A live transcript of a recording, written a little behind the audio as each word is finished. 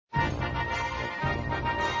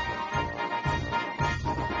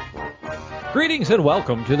Greetings and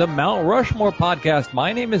welcome to the Mount Rushmore podcast.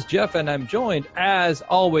 My name is Jeff, and I'm joined, as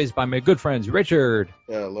always, by my good friends Richard.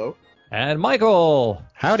 Hello. And Michael.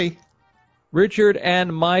 Howdy. Richard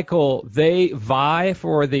and Michael, they vie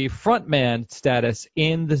for the frontman status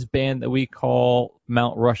in this band that we call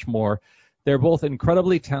Mount Rushmore. They're both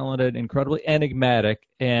incredibly talented, incredibly enigmatic,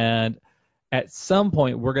 and at some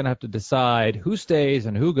point we're going to have to decide who stays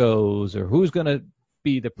and who goes, or who's going to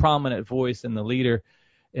be the prominent voice and the leader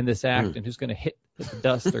in this act, and who's going to hit the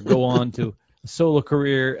dust or go on to a solo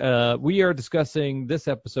career. We are discussing this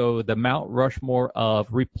episode, the Mount Rushmore of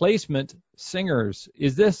replacement singers.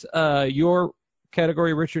 Is this your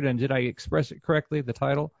category, Richard, and did I express it correctly, the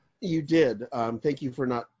title? You did. Thank you for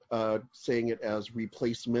not saying it as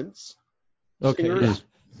replacements Okay, singers,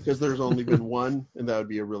 because there's only been one, and that would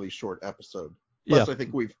be a really short episode. Plus, I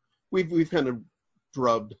think we've kind of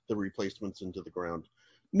drubbed the replacements into the ground.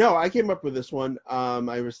 No, I came up with this one.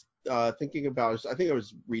 I was thinking about, I think I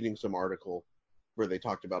was reading some article where they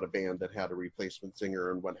talked about a band that had a replacement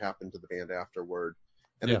singer and what happened to the band afterward.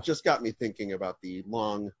 And it just got me thinking about the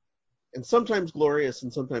long and sometimes glorious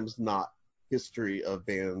and sometimes not history of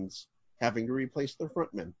bands having to replace their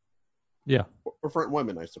frontmen. Yeah. Or front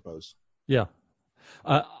women, I suppose. Yeah.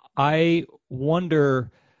 I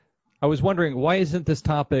was wondering, why isn't this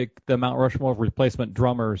topic the Mount Rushmore of replacement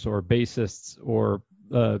drummers or bassists or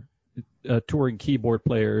touring keyboard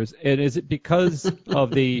players? And is it because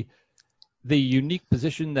of the unique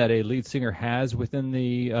position that a lead singer has within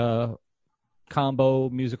the combo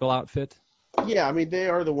musical outfit? Yeah, I mean, they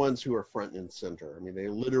are the ones who are front and center. I mean, they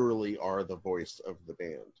literally are the voice of the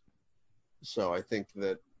band. So I think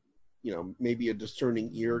that, maybe a discerning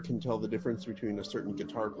ear can tell the difference between a certain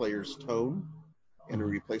guitar player's tone and a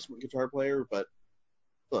replacement guitar player. But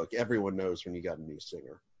look, everyone knows when you got a new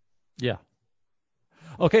singer. Yeah.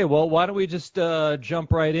 Okay, well, why don't we just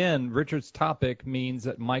jump right in? Richard's topic means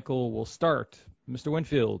that Michael will start. Mr.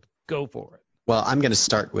 Winfield, go for it. Well, I'm going to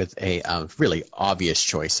start with a really obvious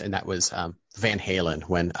choice, and that was Van Halen,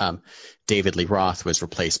 when David Lee Roth was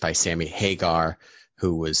replaced by Sammy Hagar,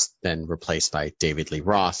 who was then replaced by David Lee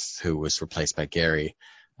Roth, who was replaced by Gary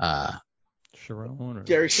Cherone.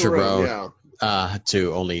 Gary Cherone,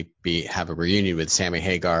 to only have a reunion with Sammy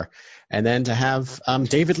Hagar, and then to have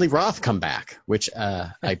David Lee Roth come back, which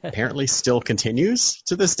apparently still continues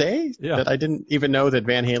to this day. Yeah. That I didn't even know that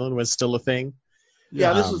Van Halen was still a thing.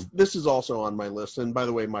 Yeah, this is also on my list. And by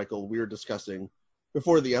the way, Michael, we were discussing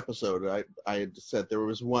before the episode, I had said there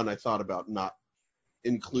was one I thought about not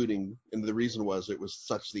including, and the reason was it was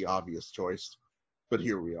such the obvious choice. But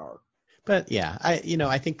here we are. But yeah,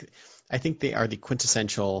 I think they are the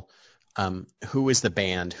quintessential who is the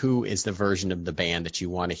band, who is the version of the band that you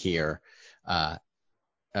want to hear,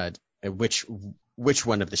 which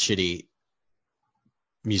one of the shitty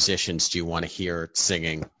musicians do you want to hear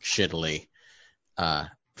singing shittily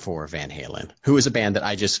for Van Halen, who is a band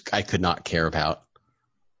that I could not care about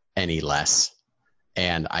any less,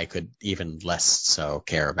 and I could even less so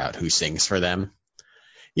care about who sings for them.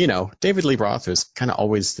 David Lee Roth was kind of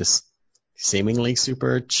always this seemingly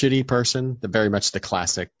super shitty person, very much the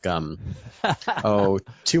classic, too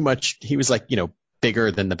much. He was like,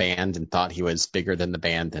 bigger than the band and thought he was bigger than the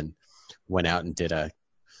band and went out and did a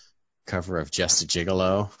cover of Just a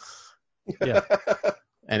Gigolo. Yeah.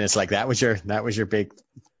 And it's like, that was your big,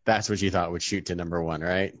 that's what you thought would shoot to number one,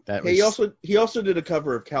 right? He also did a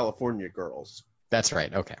cover of California Girls. That's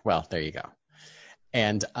right. Okay. Well, there you go.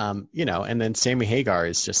 And, and then Sammy Hagar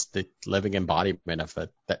is just the living embodiment of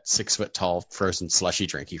that 6 foot tall frozen slushy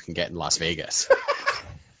drink you can get in Las Vegas.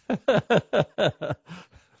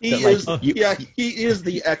 He is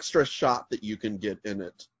the extra shot that you can get in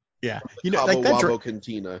it. Yeah. Cabo Wabo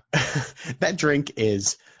Cantina. That drink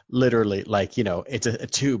is literally it's a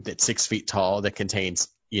tube that's 6 feet tall that contains,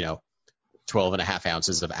 12 and a half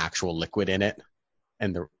ounces of actual liquid in it.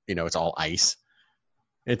 And it's all ice.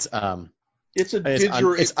 It's unfulfilling.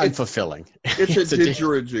 It's a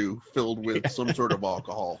didgeridoo filled with some sort of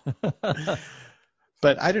alcohol.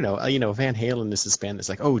 But I don't know. Van Halen is this band that's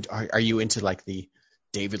like, are you into like the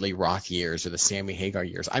David Lee Roth years or the Sammy Hagar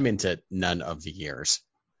years? I'm into none of the years.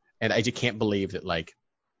 And I just can't believe that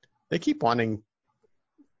they keep wanting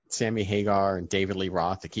Sammy Hagar and David Lee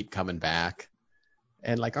Roth to keep coming back.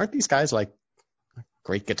 And aren't these guys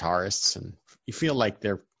great guitarists? And you feel like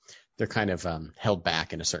they're kind of held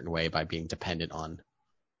back in a certain way by being dependent on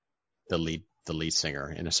the lead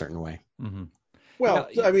singer in a certain way. Mm-hmm. Well,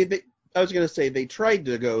 I mean, I was going to say they tried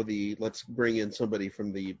to go let's bring in somebody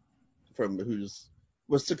from who's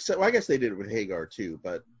was success. Well, I guess they did it with Hagar too,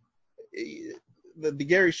 but the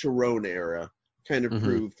Gary Cherone era kind of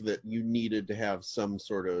proved that you needed to have some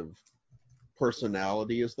sort of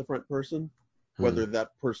personality is the front person, whether that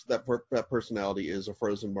personality is a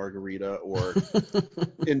frozen margarita or,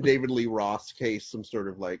 in David Lee Roth's case, some sort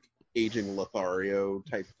of like aging Lothario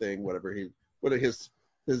type thing, whatever his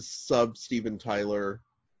sub Steven Tyler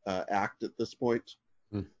act at this point.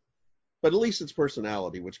 But at least it's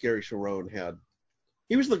personality, which Gary Cherone had.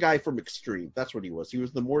 He was the guy from Extreme. That's what he was. He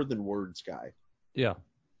was the more than words guy. Yeah.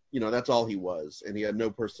 That's all he was, and he had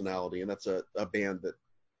no personality, and that's a band that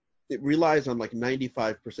it relies on like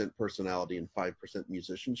 95% personality and 5%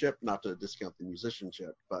 musicianship. Not to discount the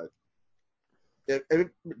musicianship, but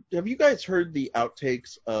have you guys heard the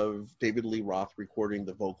outtakes of David Lee Roth recording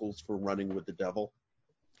the vocals for "Running with the Devil"?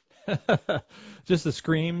 Just the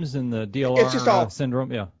screams and the DLR it's just all,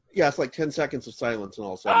 syndrome. Yeah. Yeah, it's like 10 seconds of silence, and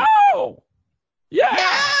all of a sudden, oh,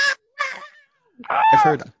 yeah.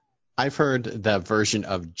 I've heard the version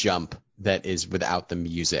of Jump that is without the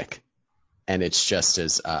music, and it's just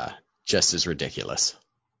as ridiculous.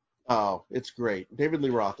 Oh, it's great. David Lee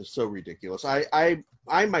Roth is so ridiculous. I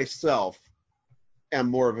myself am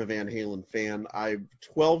more of a Van Halen fan.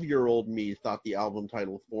 12-year-old me thought the album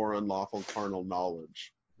title For Unlawful Carnal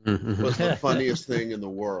Knowledge was the funniest thing in the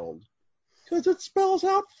world. Because it spells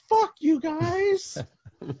out fuck you guys.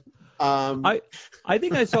 I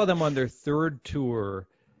think I saw them on their third tour,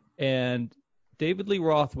 and David Lee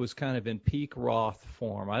Roth was kind of in peak Roth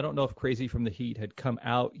form. I don't know if Crazy from the Heat had come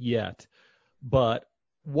out yet, but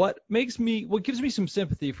what gives me some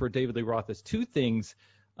sympathy for David Lee Roth is two things.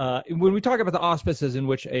 When we talk about the auspices in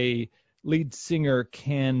which a lead singer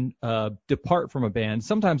can depart from a band,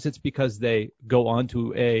 sometimes it's because they go on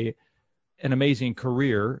to an amazing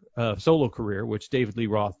career, solo career, which David Lee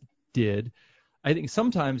Roth did. I think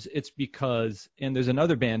sometimes it's because, and there's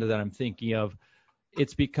another band that I'm thinking of,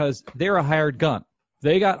 it's because they're a hired gun.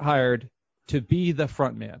 They got hired to be the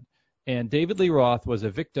frontman. And David Lee Roth was a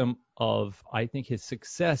victim of, I think, his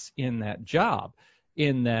success in that job,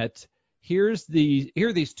 in that here are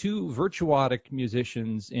these two virtuotic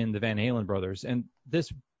musicians in the Van Halen brothers, and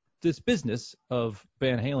this business of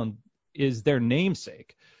Van Halen is their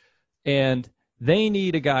namesake. And they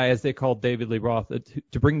need a guy, as they called David Lee Roth,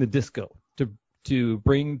 to bring the disco, to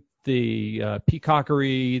bring the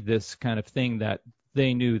peacockery, this kind of thing that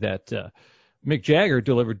they knew that Mick Jagger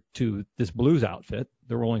delivered to this blues outfit,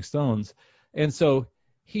 the Rolling Stones. And so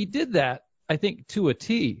he did that, I think, to a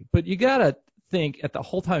T. But you got to think at the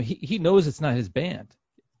whole time, he knows it's not his band.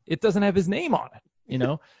 It doesn't have his name on it,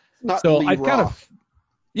 Not so Lee I've Roth. kind of,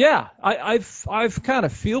 yeah, I've kind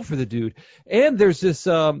of feel for the dude. And there's this,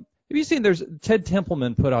 have you seen, there's Ted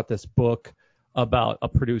Templeman put out this book about a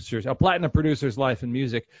platinum producer's life in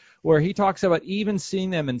music, where he talks about even seeing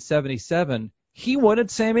them in 77. He wanted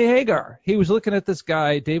Sammy Hagar. He was looking at this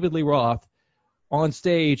guy, David Lee Roth, on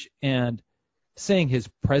stage and saying his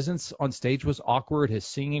presence on stage was awkward. His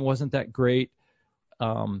singing wasn't that great.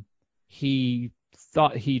 He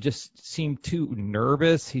thought he just seemed too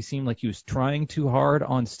nervous. He seemed like he was trying too hard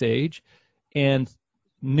on stage, and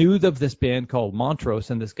knew of this band called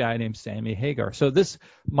Montrose and this guy named Sammy Hagar. So this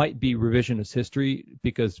might be revisionist history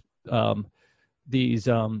because these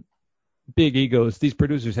big egos, these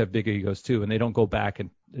producers have big egos too, and they don't go back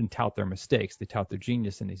and tout their mistakes. They tout their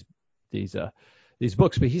genius in these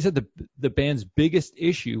books. But he said the band's biggest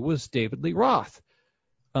issue was David Lee Roth.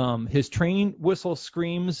 His train whistle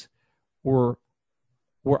screams were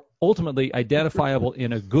ultimately identifiable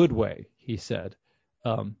in a good way, he said.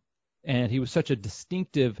 And he was such a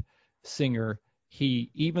distinctive singer.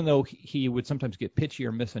 Even though he would sometimes get pitchy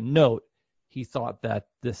or miss a note, he thought that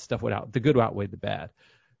this stuff the good outweighed the bad.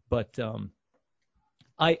 But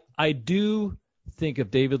I do think of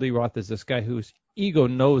David Lee Roth as this guy whose ego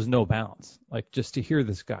knows no bounds. Like, just to hear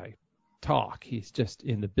this guy talk, he's just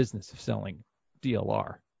in the business of selling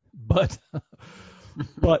DLR. But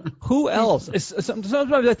who else?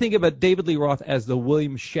 Sometimes I think about David Lee Roth as the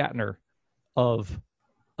William Shatner of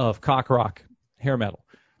cock rock hair metal,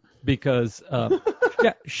 because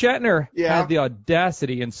Shatner had the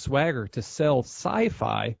audacity and swagger to sell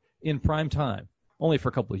sci-fi in prime time, only for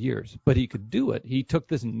a couple of years, but he could do it. He took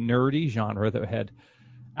this nerdy genre that had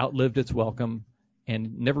outlived its welcome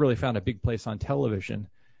and never really found a big place on television.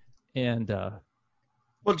 And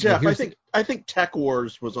well, Jeff, I think Tech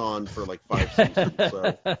Wars was on for like 5 seasons,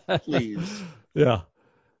 so please. Yeah,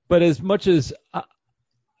 but as much as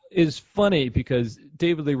is funny, because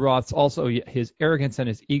David Lee Roth's also, his arrogance and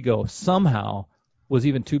his ego somehow was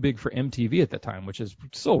even too big for MTV at the time, which is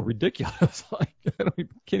so ridiculous. Like,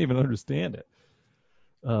 can't even understand it.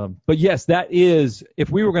 But yes, that is, if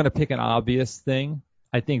we were going to pick an obvious thing,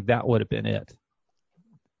 I think that would have been it.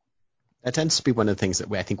 That tends to be one of the things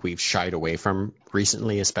that I think we've shied away from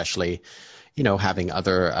recently, especially, having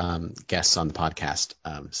other guests on the podcast.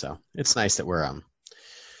 So it's nice that we're,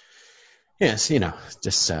 yes,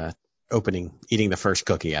 just eating the first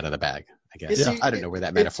cookie out of the bag, I guess. I don't know where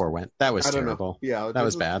that metaphor went. That was terrible. Yeah, that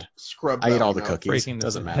was bad. I ate all the cookies.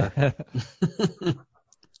 Doesn't matter.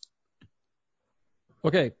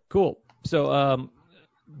 Okay, cool. So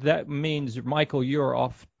that means, Michael,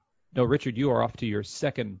 Richard, you are off to your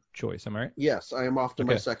second choice. Am I right? Yes, I am off to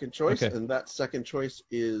my second choice, and that second choice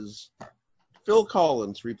is Phil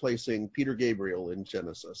Collins replacing Peter Gabriel in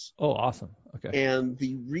Genesis. Oh, awesome. Okay. And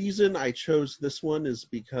the reason I chose this one is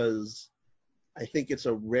because I think it's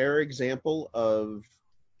a rare example of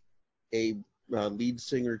a lead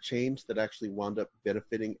singer change that actually wound up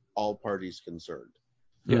benefiting all parties concerned.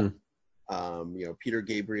 Yeah. Peter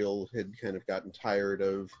Gabriel had kind of gotten tired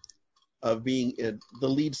of being the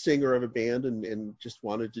lead singer of a band and just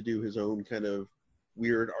wanted to do his own kind of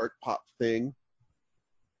weird art pop thing.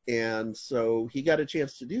 And so he got a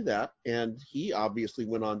chance to do that, and he obviously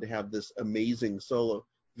went on to have this amazing solo,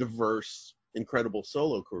 diverse, incredible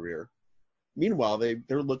solo career. Meanwhile,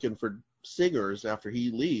 they're looking for singers after he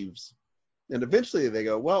leaves, and eventually they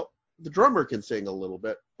go, well, the drummer can sing a little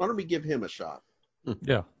bit. Why don't we give him a shot?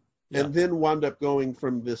 Yeah. And then wound up going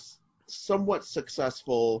from this somewhat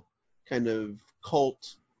successful kind of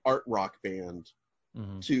cult art rock band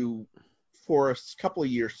to, for a couple of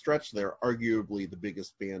years stretch there, arguably the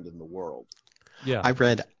biggest band in the world. Yeah. I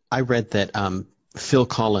read that Phil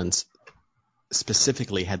Collins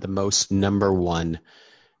specifically had the most number one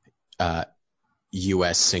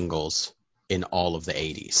U.S. singles in all of the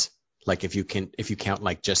 80s. Like if you count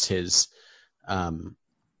like just his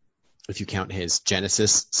if you count his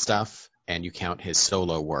Genesis stuff and you count his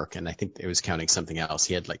solo work, and I think it was counting something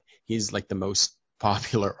else, he's like the most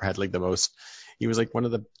popular, or had like the most, he was like one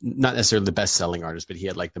of the, not necessarily the best selling artists, but he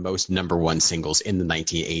had like the most number one singles in the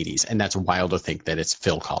 1980s. And that's wild to think that it's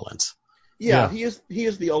Phil Collins. Yeah. He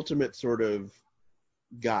is the ultimate sort of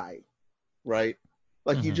guy, right?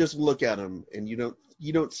 Like you just look at him and you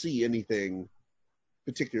don't see anything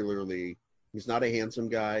particularly. He's not a handsome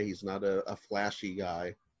guy. He's not a flashy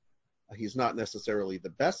guy. He's not necessarily the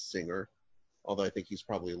best singer, although I think he's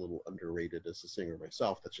probably a little underrated as a singer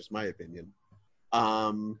myself. That's just my opinion.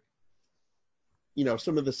 Some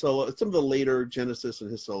of the later Genesis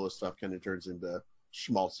and his solo stuff kind of turns into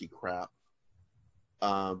schmaltzy crap.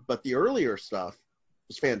 But the earlier stuff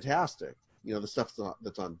was fantastic. The stuff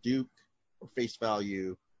that's on Duke or Face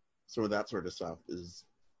Value, some of that sort of stuff is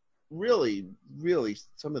really, really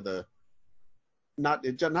some of the, not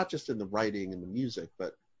just in the writing and the music,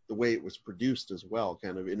 but the way it was produced as well,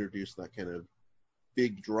 kind of introduced that kind of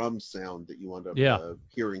big drum sound that you wound up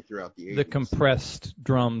hearing throughout the 80s. The compressed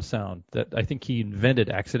drum sound that I think he invented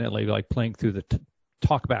accidentally, like playing through the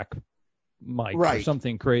talkback mic or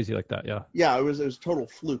something crazy like that. Yeah, it was a total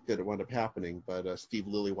fluke that it wound up happening, but Steve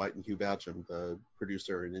Lillywhite and Hugh Batcham, the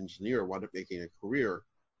producer and engineer, wound up making a career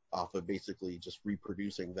off of basically just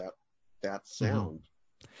reproducing that sound.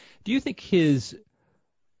 Do you think his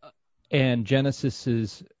and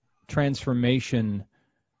Genesis's transformation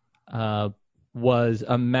was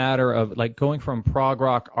a matter of like going from prog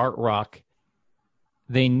rock, art rock?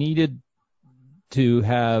 They needed to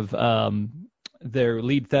have their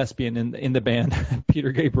lead thespian in the band,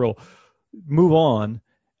 Peter Gabriel, move on,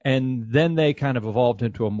 and then they kind of evolved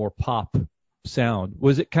into a more pop sound.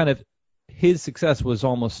 Was it kind of his success was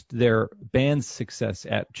almost their band's success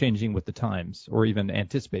at changing with the times, or even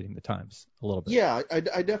anticipating the times a little bit? Yeah, I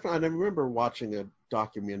definitely. I remember watching a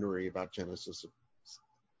documentary about Genesis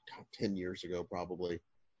 10 years ago, probably.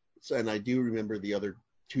 And I do remember the other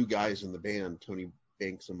two guys in the band, Tony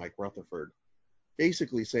Banks and Mike Rutherford,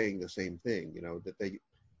 basically saying the same thing, that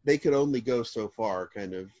they could only go so far,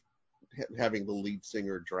 kind of having the lead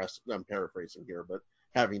singer dress, I'm paraphrasing here, but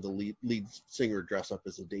having the lead singer dress up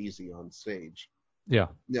as a daisy on stage. Yeah.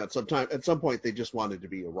 Yeah. At some point, they just wanted to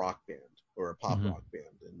be a rock band or a pop rock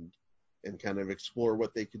band, and kind of explore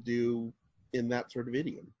what they could do in that sort of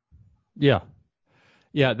idiom. Yeah.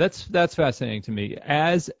 Yeah, that's fascinating to me.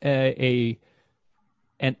 As an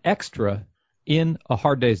extra in A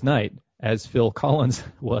Hard Day's Night, as Phil Collins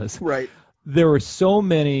was, right, there were so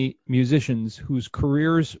many musicians whose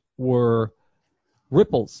careers were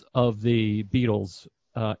ripples of the Beatles'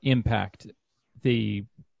 impact. The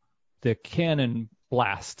cannon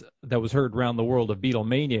blast that was heard around the world of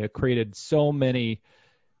Beatlemania created so many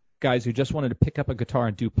guys who just wanted to pick up a guitar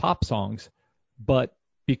and do pop songs, but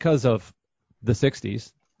because of the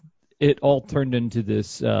 60s, it all turned into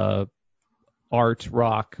this art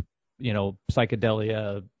rock,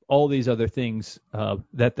 psychedelia, all these other things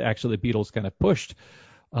that actually the Beatles kind of pushed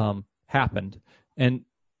happened. And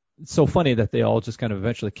it's so funny that they all just kind of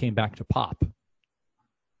eventually came back to pop.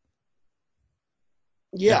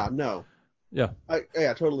 Yeah. No. Yeah. I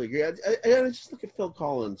totally agree. I just look at Phil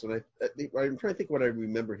Collins, and I'm trying to think what I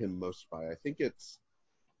remember him most by. I think it's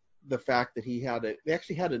the fact that they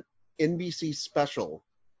actually had an NBC special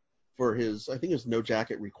for his, I think it was No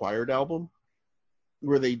Jacket Required album,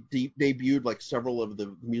 where they debuted like several of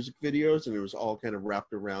the music videos, and it was all kind of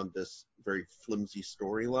wrapped around this very flimsy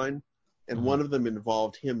storyline. And one of them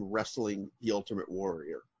involved him wrestling the Ultimate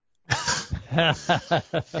Warrior.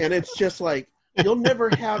 And it's just like, you'll never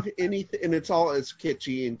have anything, and it's all as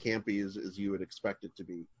kitschy and campy as you would expect it to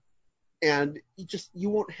be. And you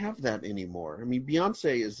won't have that anymore. I mean,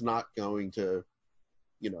 Beyonce is not going to,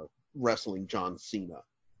 wrestling John Cena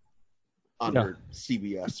on her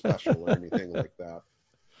CBS special or anything like that.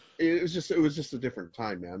 It was just a different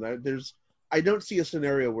time, man. I don't see a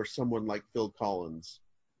scenario where someone like Phil Collins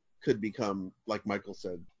could become, like Michael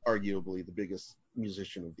said, arguably the biggest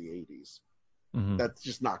musician of the 80s. Mm-hmm. That's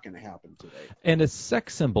just not going to happen today. And a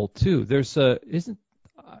sex symbol too. There's isn't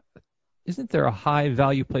there a high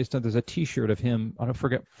value placed on? There's a T-shirt of him. I don't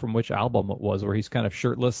forget from which album it was, where he's kind of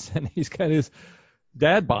shirtless and he's kind of his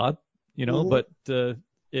dad bod, but a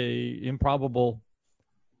improbable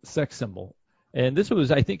sex symbol. And this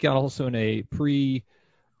was, I think, also in a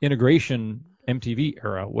pre-integration MTV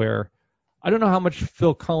era where I don't know how much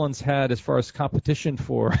Phil Collins had as far as competition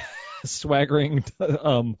for swaggering,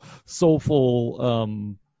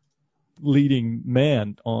 soulful, leading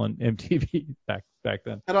man on MTV back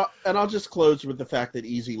then. And I'll just close with the fact that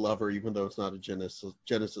Easy Lover, even though it's not a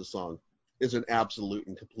Genesis song, is an absolute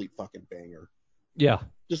and complete fucking banger. Yeah.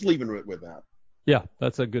 Just leaving it with that. Yeah,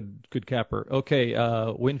 that's a good capper. Okay,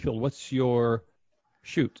 Winfield, what's your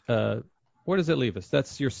shoot? Where does it leave us?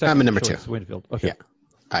 That's your second I'm number choice, 2. Winfield. Okay. Yeah.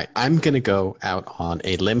 All right, I'm going to go out on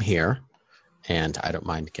a limb here, and I don't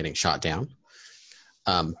mind getting shot down.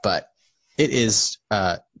 But it is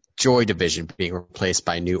Joy Division being replaced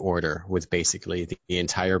by New Order, with basically the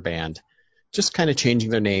entire band just kind of changing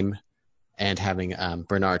their name and having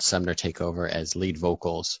Bernard Sumner take over as lead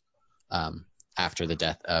vocals after the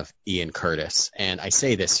death of Ian Curtis. And I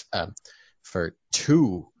say this for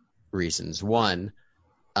 2 reasons. One,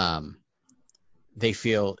 they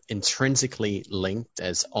feel intrinsically linked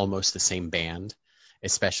as almost the same band,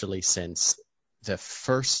 especially since the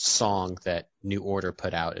first song that New Order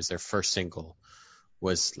put out as their first single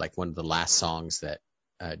was like one of the last songs that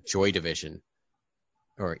Joy Division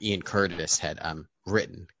or Ian Curtis had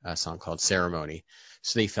written, a song called Ceremony.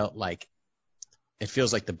 So they felt like, it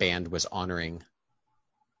feels like the band was honoring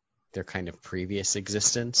their kind of previous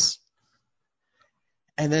existence.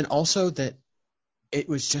 And then also that it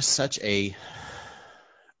was just such a,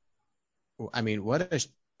 I mean, what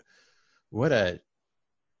a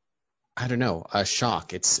I don't know, a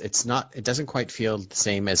shock. It doesn't quite feel the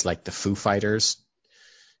same as like the Foo Fighters,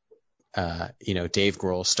 Dave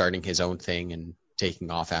Grohl starting his own thing and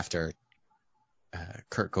taking off after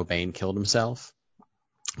Kurt Cobain killed himself.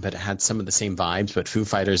 But it had some of the same vibes, but Foo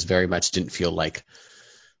Fighters very much didn't feel like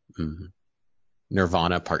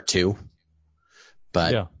Nirvana Part 2.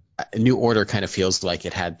 But New Order kind of feels like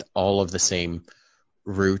it had all of the same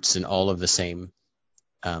roots and all of the same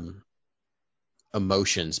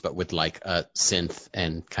emotions, but with like a synth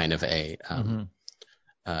and kind of a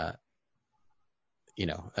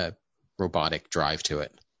robotic drive to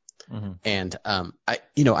it. Mm-hmm. And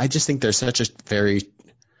I just think there's such a very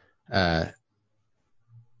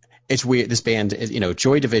it's weird. This band,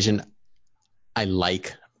 Joy Division, I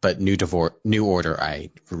like, but New Order,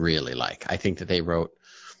 I really like. I think that they wrote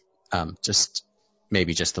just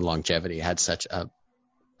the longevity, had such a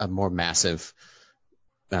more massive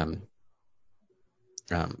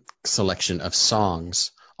selection of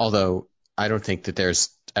songs. Although I don't think that there's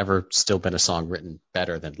ever still been a song written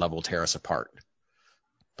better than Love Will Tear Us Apart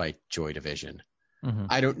by Joy Division. Mm-hmm.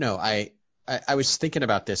 I don't know. I was thinking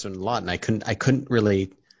about this one a lot, and I can't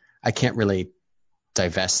really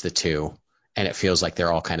divest the two, and it feels like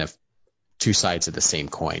they're all kind of 2 sides of the same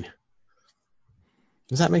coin.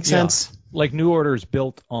 Does that make sense? Like New Order is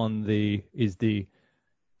built on the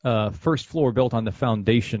first floor built on the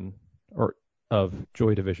foundation of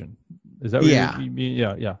Joy Division. Is that what you mean?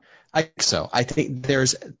 Yeah. I think so. I think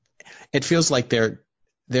it feels like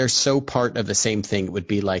they're so part of the same thing. It would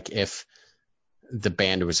be like if the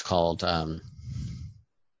band was called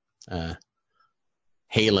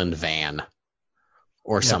Halen Van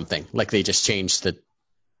or something. Like they just changed it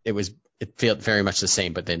felt very much the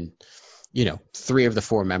same, but then 3 of the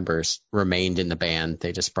 4 members remained in the band.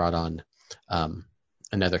 They just brought on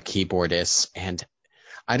another keyboardist, and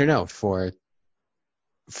I don't know, for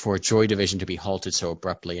Joy Division to be halted so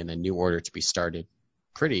abruptly and a new order to be started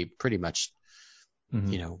pretty much,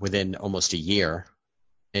 within almost a year,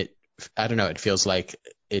 I don't know, it feels like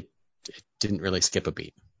it didn't really skip a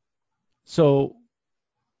beat. So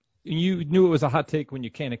you knew it was a hot take when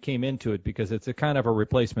you kind of came into it because it's a kind of a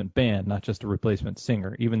replacement band, not just a replacement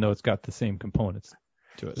singer, even though it's got the same components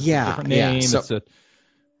to it. It's a different name. So,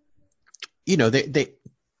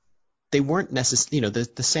 they weren't necessarily,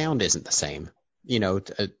 the sound isn't the same.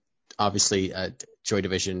 Obviously, Joy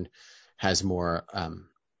Division has more,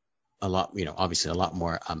 obviously a lot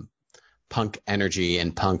more punk energy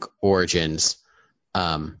and punk origins.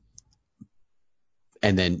 And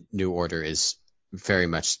then New Order is very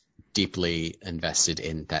much deeply invested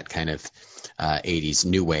in that kind of 80s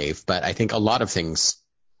new wave. But I think a lot of things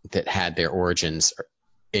that had their origins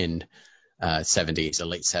in 70s, the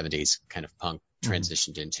late 70s kind of punk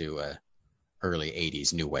transitioned into early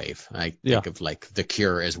 80s new wave. I think of like The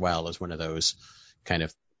Cure as well as one of those kind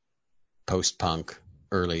of post-punk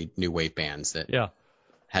early new wave bands that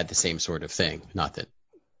had the same sort of thing. Not that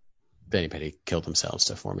anybody killed themselves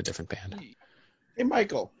to form a different band. Hey,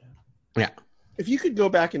 Michael. Yeah. If you could go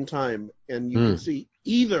back in time and you could see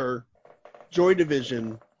either Joy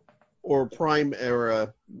Division or Prime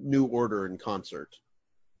era New Order in concert,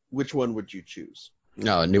 which one would you choose?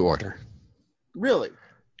 No, New Order. Really?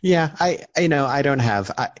 Yeah, I don't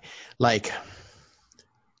have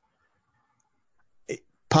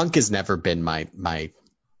punk has never been my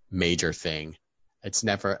major thing. It's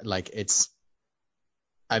never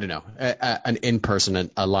I don't know, an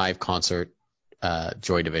in-person, a live concert,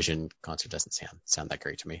 Joy Division concert doesn't sound that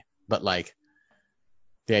great to me. But like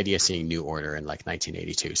the idea of seeing New Order in like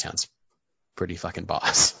 1982 sounds pretty fucking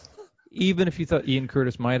boss. Even if you thought Ian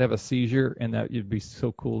Curtis might have a seizure and that you'd be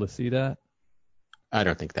so cool to see that? I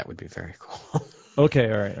don't think that would be very cool.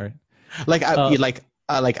 Okay, all right.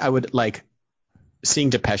 I would like seeing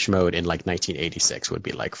Depeche Mode in like 1986 would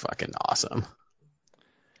be like fucking awesome.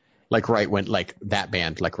 Like right when like that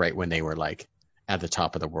band, like right when they were like at the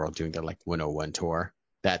top of the world doing their like 101 tour,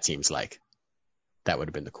 that seems like that would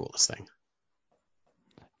have been the coolest thing.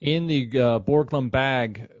 In the Borglum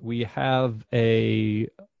bag, we have a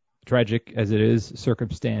tragic as it is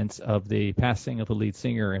circumstance of the passing of the lead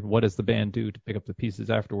singer, and what does the band do to pick up the pieces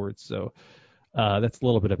afterwards. So that's a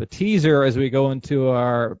little bit of a teaser as we go into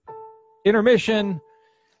our intermission,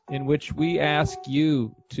 in which we ask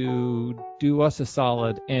you to do us a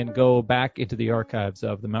solid and go back into the archives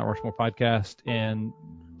of the Mount Rushmore podcast and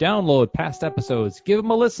download past episodes. Give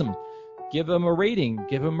them a listen, give them a rating,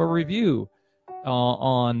 give them a review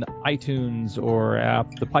on iTunes or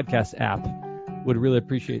the podcast app. Would really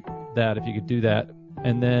appreciate that if you could do that.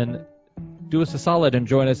 And then do us a solid and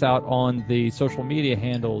join us out on the social media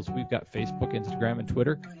handles. We've got Facebook, Instagram, and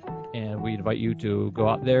Twitter. And we invite you to go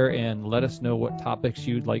out there and let us know what topics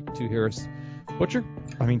you'd like to hear us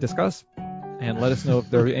discuss. And let us know if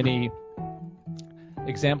there are any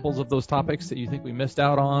examples of those topics that you think we missed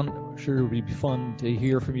out on. I'm sure it would be fun to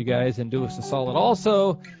hear from you guys, and do us a solid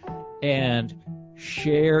also and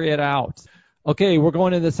share it out. Okay, we're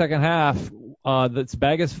going into the second half. This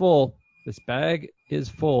bag is full.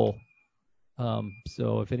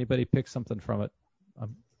 So if anybody picks something from it,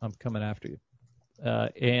 I'm coming after you.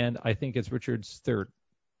 And I think it's Richard's third.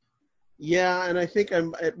 Yeah, and I think I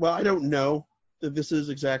don't know that this is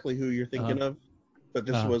exactly who you're thinking of, but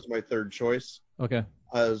this was my third choice. Okay.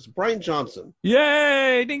 As Brian Johnson.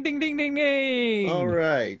 Yay! Ding, ding, ding, ding, ding! All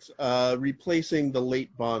right. Replacing the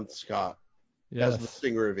late Bon Scott as the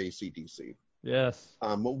singer of AC/DC. Yes.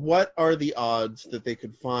 What are the odds that they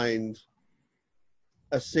could find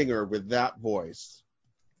a singer with that voice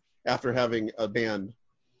after having a band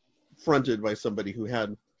fronted by somebody who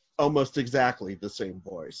had almost exactly the same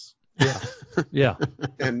voice? Yeah.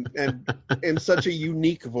 and such a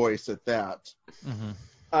unique voice at that.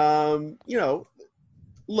 Mm-hmm.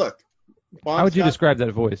 Look. How would you describe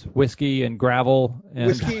that voice? Whiskey and gravel.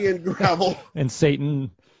 Whiskey and gravel. And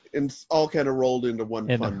Satan. And all kind of rolled into one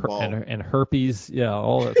fun ball. And herpes. Yeah,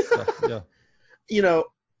 all that stuff. Yeah.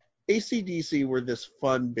 AC/DC were this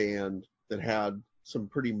fun band that had some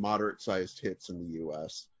pretty moderate-sized hits in the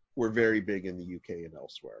U.S. Were very big in the UK and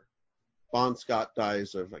elsewhere. Bon Scott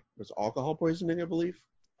dies of was alcohol poisoning, I believe.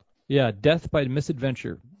 Yeah, death by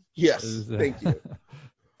misadventure. Yes, thank you.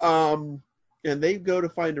 And they go to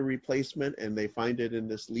find a replacement, and they find it in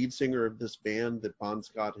this lead singer of this band that Bon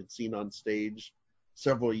Scott had seen on stage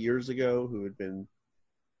several years ago, who had been,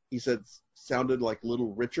 he said, sounded like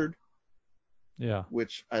Little Richard. Yeah.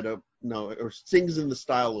 Which I don't know, or sings in the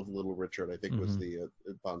style of Little Richard, I think was the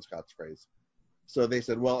Bon Scott's phrase. So they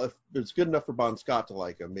said, well, if it's good enough for Bon Scott to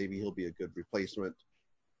like him, maybe he'll be a good replacement.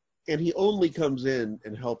 And he only comes in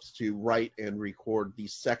and helps to write and record the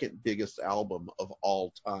second biggest album of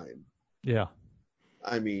all time. Yeah.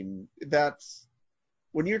 I mean, that's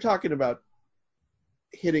when you're talking about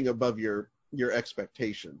hitting above your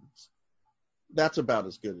expectations, that's about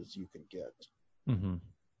as good as you can get. Mm-hmm.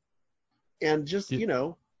 And just,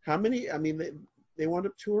 how many, I mean, they wound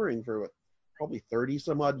up touring for probably 30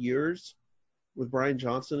 some odd years with Brian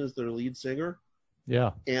Johnson as their lead singer.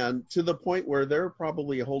 Yeah. And to the point where there are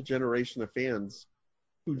probably a whole generation of fans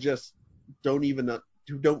who just don't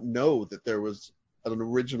know that there was an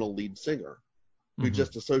original lead singer, who Mm-hmm.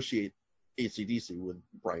 just associate AC/DC with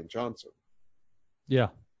Brian Johnson. Yeah.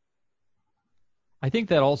 I think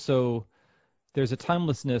that also there's a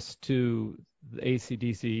timelessness to the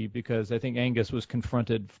AC/DC because I think Angus was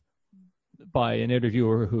confronted by an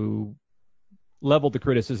interviewer who leveled the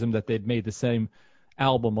criticism that they'd made the same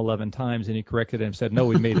album 11 times, and he corrected it and said, no,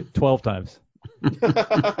 we made it 12 times.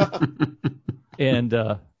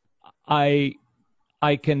 And I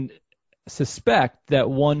can suspect that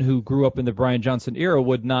one who grew up in the Brian Johnson era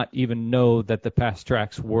would not even know that the past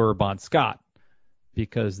tracks were Bon Scott,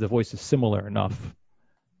 because the voice is similar enough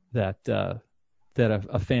that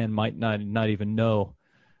a fan might not even know.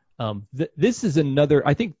 This is another.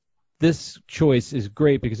 I think this choice is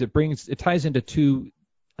great because it ties into two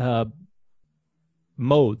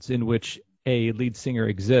modes in which a lead singer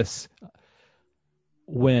exists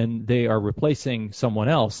when they are replacing someone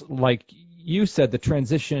else. Like you said, the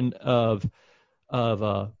transition of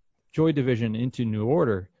Joy Division into New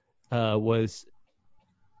Order was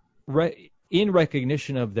in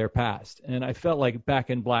recognition of their past, and I felt like Back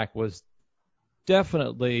in Black was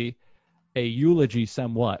definitely a eulogy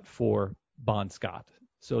somewhat for Bon Scott.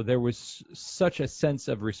 So there was such a sense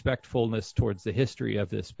of respectfulness towards the history of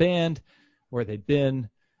this band, where they'd been,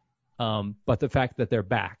 but the fact that they're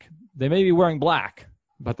back. They may be wearing black,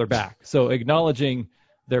 but they're back. So acknowledging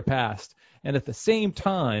their past. And at the same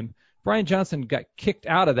time, Brian Johnson got kicked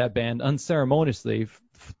out of that band unceremoniously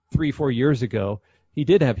 3-4 years ago. He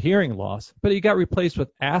did have hearing loss, but he got replaced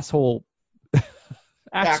with Axl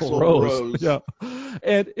Rose. Yeah.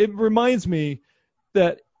 And it reminds me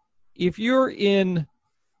that if you're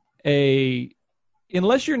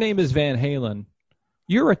unless your name is Van Halen,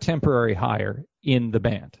 you're a temporary hire in the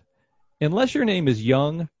band. Unless your name is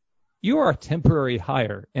Young, you are a temporary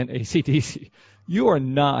hire in AC/DC. You are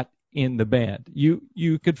not in the band.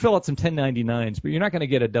 You could fill out some 1099s, but you're not going to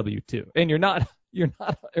get a W-2, and you're not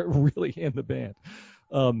really in the band.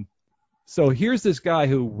 So here's this guy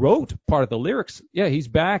who wrote part of the lyrics. Yeah, he's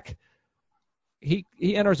back. He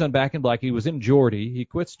enters on Back in Black. He was in Geordie. He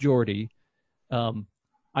quits Geordie.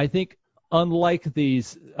 I think unlike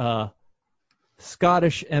these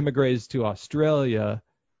Scottish emigres to Australia,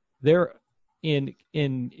 they're in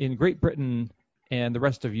Great Britain and the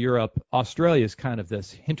rest of Europe. Australia is kind of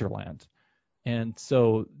this hinterland, and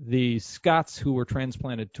so the Scots who were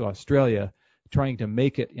transplanted to Australia, trying to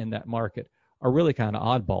make it in that market, are really kind of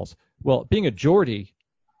oddballs. Well, being a Geordie,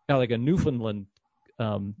 like a Newfoundland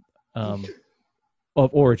of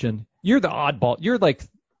origin, you're the oddball.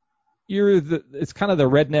 It's kind of the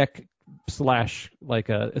redneck /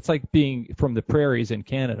 it's like being from the prairies in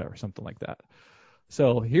Canada or something like that.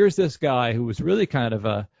 So here's this guy who was really kind of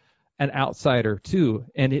an outsider too,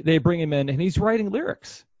 and they bring him in, and he's writing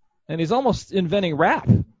lyrics, and he's almost inventing rap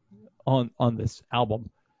on this album.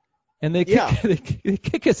 And they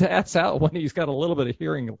kick his ass out when he's got a little bit of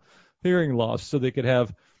hearing loss, so they could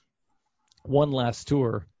have one last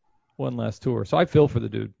tour. So I feel for the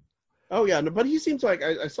dude. Oh yeah, no, but he seems like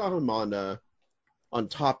I saw him on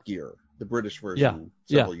Top Gear, the British version,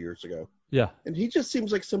 several years ago. Yeah. And he just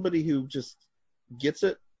seems like somebody who just gets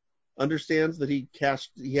it, understands that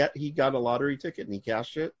he got a lottery ticket and he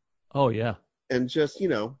cashed it. Oh yeah. And just,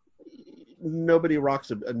 nobody rocks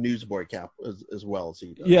a newsboy cap as well as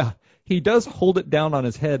he does. Yeah, he does hold it down on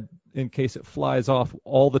his head in case it flies off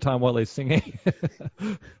all the time while he's singing.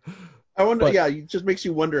 I wonder. It just makes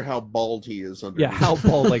you wonder how bald he is under. Yeah, how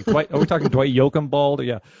bald? Like Dwight? Are we talking Dwight Yoakam bald?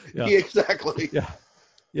 Yeah. Exactly.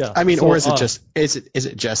 Yeah. I mean, or is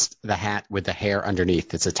it just the hat with the hair underneath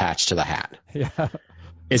that's attached to the hat? Yeah.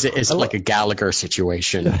 Is it like a Gallagher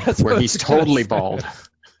situation where he's totally bald?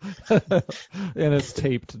 And it's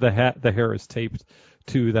taped. The hair is taped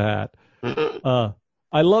to the hat.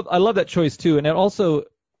 I love that choice too, and it also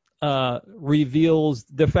reveals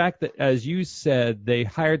the fact that, as you said, they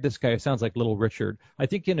hired this guy who sounds like Little Richard. I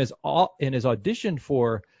think in his audition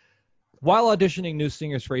while auditioning new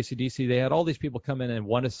singers for AC/DC, they had all these people come in and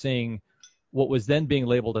want to sing what was then being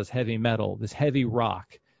labeled as heavy metal, this heavy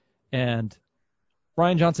rock, and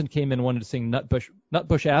Brian Johnson came in and wanted to sing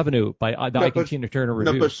Nutbush Avenue by the Ike and Tina Turner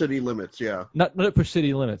Revue. Nutbush City Limits, yeah. Nutbush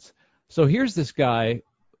City Limits. So here's this guy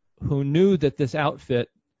who knew that this outfit,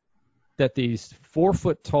 that these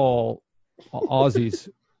 4-foot-tall Aussies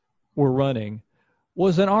were running,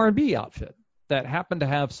 was an R&B outfit that happened to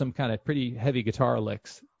have some kind of pretty heavy guitar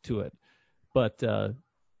licks to it. But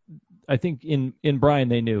I think in Brian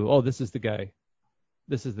they knew, this is the guy.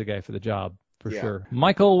 This is the guy for the job, for sure.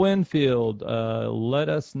 Michael Winfield, let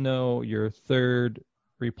us know your third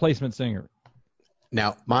replacement singer.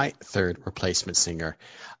 Now, my third replacement singer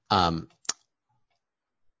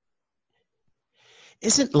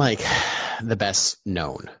isn't like the best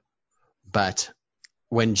known, but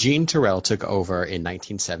when Jean Terrell took over in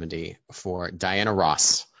 1970 for Diana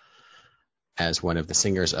Ross as one of the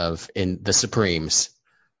singers in the Supremes,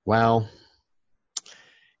 well,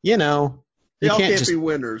 they all can't be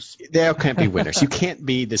winners. They all can't be winners. You can't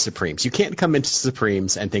be the Supremes. You can't come into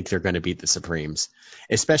Supremes and think they're going to beat the Supremes,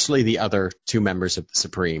 especially the other two members of the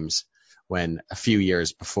Supremes, when a few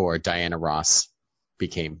years before Diana Ross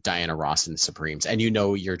became Diana Ross in the Supremes. And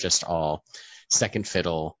you're just all second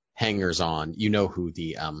fiddle, hangers on. You know who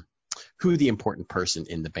the important person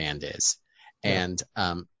in the band is. Yeah.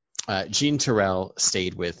 And Jean Terrell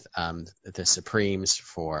stayed with the Supremes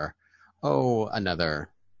for another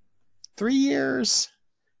 3 years,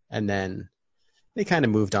 and then they kind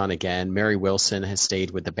of moved on again. Mary Wilson has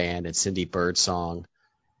stayed with the band, and Cindy Birdsong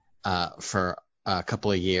for a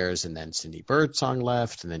couple of years, and then Cindy Birdsong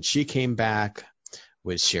left, and then she came back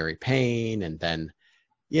with Sherry Payne, and then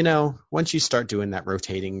once you start doing that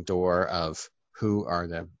rotating door of who are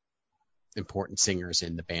the important singers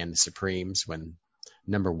in the band, the Supremes, when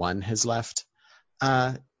number one has left,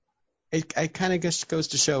 it kind of just goes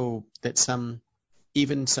to show that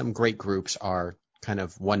even some great groups are kind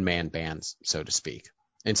of one-man bands, so to speak,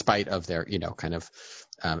 in spite of their, kind of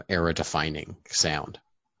era-defining sound.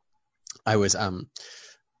 I was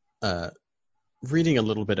reading a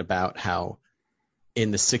little bit about how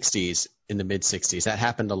in the 60s, in the mid-60s, that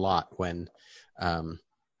happened a lot when, the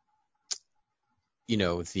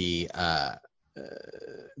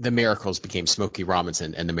Miracles became Smokey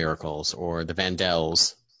Robinson and the Miracles, or the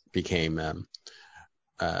Vandellas became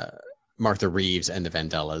Martha Reeves and the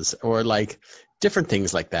Vandellas, or like different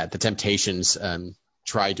things like that. The Temptations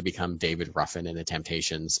tried to become David Ruffin and the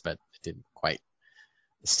Temptations, but it didn't quite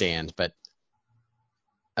stand. But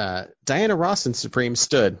Diana Ross and Supreme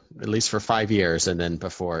stood at least for 5 years, and then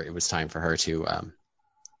before it was time for her to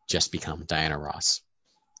just become Diana Ross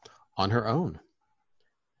on her own.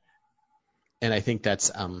 And I think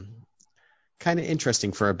that's kind of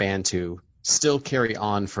interesting for a band to still carry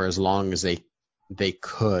on for as long as they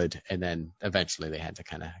could, and then eventually they had to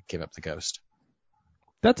kind of give up the ghost.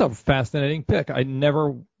 That's a fascinating pick. I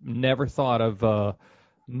never thought of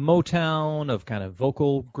Motown, of kind of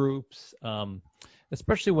vocal groups,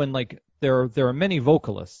 especially when like there are many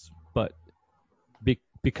vocalists, but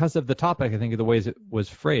because of the topic, I think of the ways it was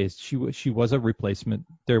phrased, she was a replacement.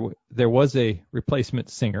 There was a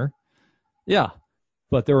replacement singer, yeah,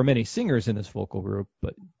 but there were many singers in this vocal group,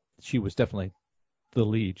 but she was definitely the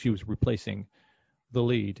lead. She was replacing the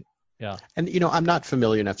lead, yeah. And I'm not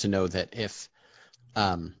familiar enough to know that if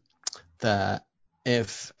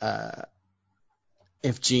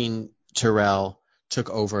Jean Terrell took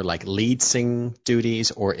over like lead sing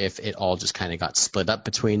duties, or if it all just kind of got split up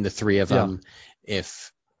between the three of them,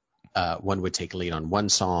 if one would take lead on one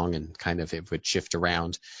song and kind of it would shift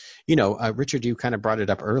around. Richard, you kind of brought it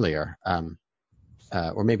up earlier,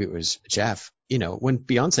 or maybe it was Jeff, when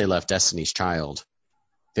Beyonce left Destiny's Child,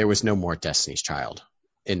 there was no more Destiny's Child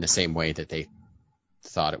in the same way that they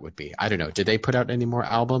thought it would be. I don't know. Did they put out any more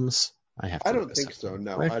albums? I don't think so.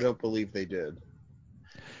 No, quick. I don't believe they did.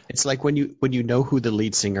 It's like when you know who the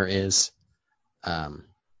lead singer is,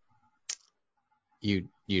 you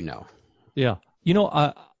know. Yeah.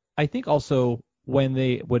 I think also when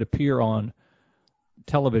they would appear on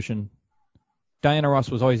television, Diana Ross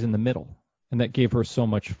was always in the middle, and that gave her so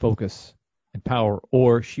much focus and power.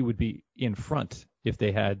 Or she would be in front if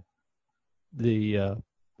they had a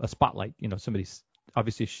spotlight. Somebody's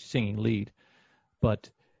obviously singing lead. But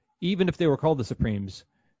even if they were called the Supremes,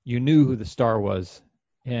 you knew who the star was.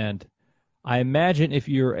 And I imagine if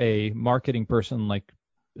you're a marketing person, like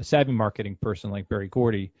a savvy marketing person like Berry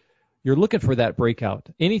Gordy, you're looking for that breakout.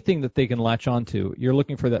 Anything that they can latch onto, you're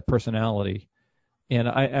looking for that personality. And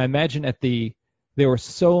I imagine there were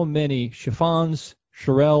so many Chiffons,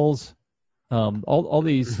 Shirelles, all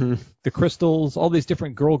these, the Crystals, all these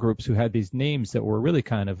different girl groups who had these names that were really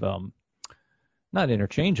kind of not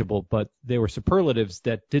interchangeable, but they were superlatives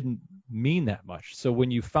that didn't mean that much. So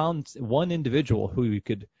when you found one individual who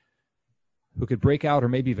could break out or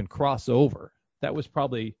maybe even cross over, that was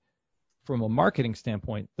probably, from a marketing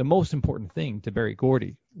standpoint, the most important thing to Berry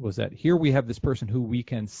Gordy, was that here we have this person who we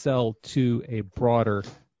can sell to a broader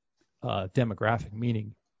demographic,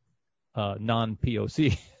 meaning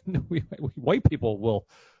non-POC. White people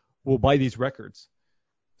will buy these records.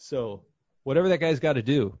 So whatever that guy's got to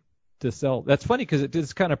do to sell. That's funny because it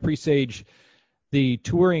does kind of presage the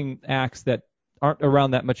touring acts that aren't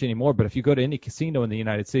around that much anymore. But if you go to any casino in the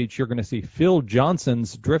United States, you're going to see Phil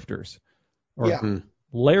Johnson's Drifters or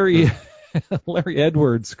Larry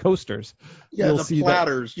Edwards Coasters. Yeah, you'll see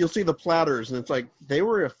Platters. You'll see the Platters, and it's like they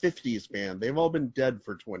were a 50s band. They've all been dead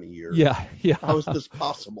for 20 years. Yeah. How is this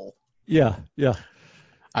possible? Yeah.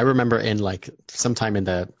 I remember in like sometime in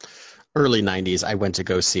the early 90s, I went to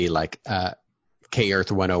go see like K-Earth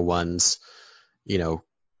 101's,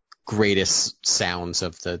 greatest sounds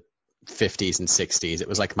of the 50s and 60s. It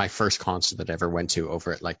was like my first concert that I ever went to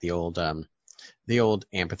over at like the old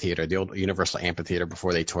amphitheater, the old Universal Amphitheater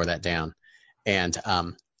before they tore that down. And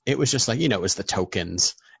it was just like, it was the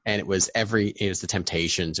Tokens, and it was the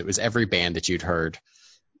Temptations. It was every band that you'd heard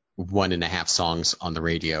 1.5 songs on the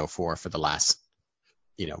radio for the last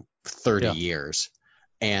 30 years.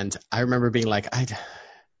 And I remember being like,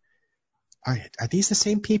 are these the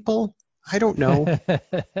same people? I don't know.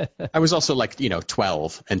 I was also like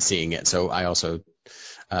 12 and seeing it, so I also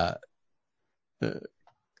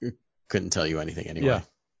couldn't tell you anything anyway.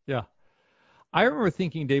 Yeah. I remember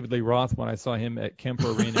thinking David Lee Roth when I saw him at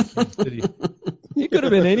Kemper Arena in Kansas City. He could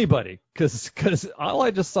have been anybody, because all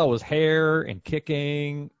I just saw was hair and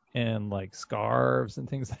kicking and like scarves and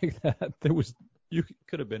things like that. You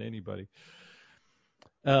could have been anybody.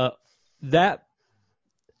 The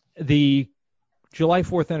July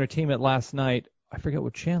 4th entertainment last night, I forget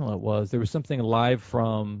what channel it was. There was something live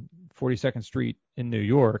from 42nd Street in New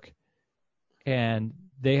York, and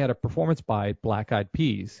they had a performance by Black Eyed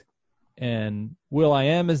Peas. And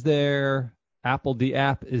will.i.am is there, Apple D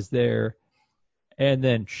App is there, and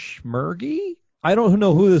then Schmergy? I don't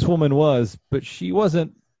know who this woman was, but she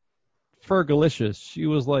wasn't Fergalicious. She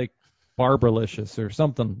was like Barbaralicious or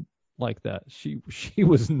something like that. She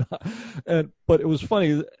was not, but it was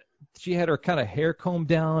funny. She had her kind of hair combed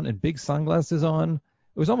down and big sunglasses on.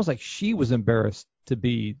 It was almost like she was embarrassed to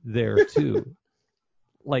be there too.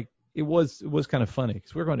 Like it was kind of funny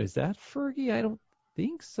because we're going, is that Fergie? I don't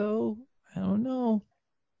think so. I don't know.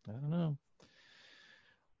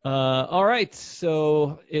 All right,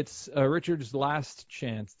 so it's Richard's last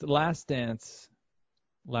chance, the last dance.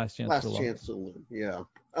 Last chance to learn. Yeah.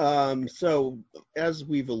 So as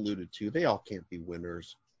we've alluded to, they all can't be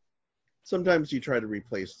winners. Sometimes you try to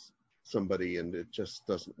replace somebody and it just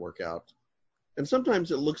doesn't work out. And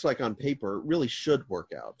sometimes it looks like on paper it really should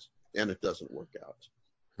work out, and it doesn't work out.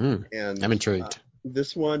 And I'm intrigued.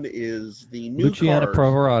 This one is the new Luciana Cars.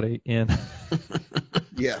 Pavarotti in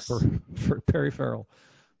yes for Perry Farrell.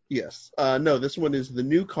 Yes. No, this one is the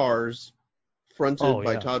new Cars, fronted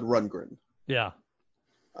by Todd Rundgren. Yeah.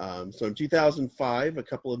 So in 2005, a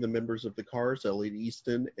couple of the members of the Cars, Elliot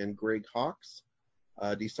Easton and Greg Hawkes,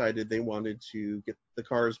 decided they wanted to get the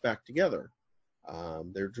Cars back together.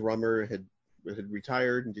 Their drummer had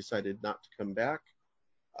retired and decided not to come back,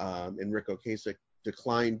 and Rick Ocasek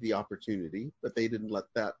declined the opportunity, but they didn't let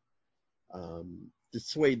that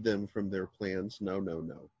dissuade them from their plans. No.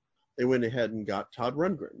 They went ahead and got Todd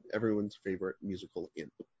Rundgren, everyone's favorite musical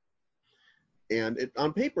imp. And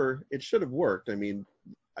on paper, it should have worked. I mean,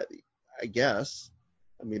 I guess.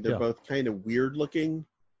 I mean, they're both kind of weird looking,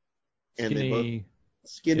 and they both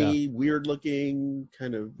skinny, weird looking,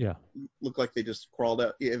 kind of look like they just crawled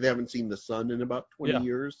out. They haven't seen the sun in about 20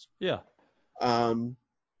 years. Yeah.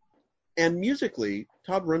 And musically,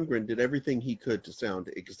 Todd Rundgren did everything he could to sound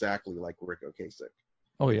exactly like Rick Ocasek.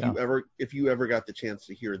 Oh yeah. If you ever got the chance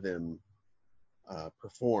to hear them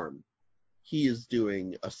perform, he is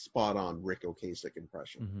doing a spot-on Rick Ocasek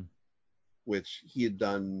impression, which he had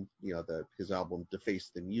done. His album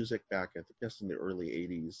 "Deface the Music" back, I guess, in the early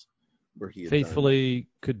 '80s, where he had faithfully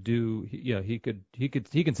could do. Yeah, he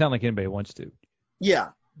can sound like anybody wants to. Yeah.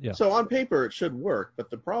 So on paper, it should work,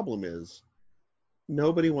 but the problem is,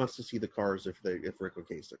 nobody wants to see the Cars if Rick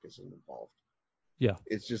Ocasek isn't involved. Yeah.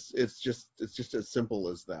 It's just as simple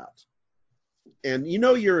as that. And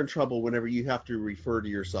you're in trouble whenever you have to refer to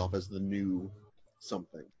yourself as the new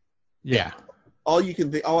something. Yeah. All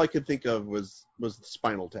I could think of was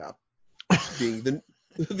Spinal Tap being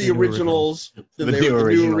the originals. Then they were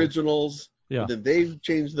the new originals. Yeah. Then they've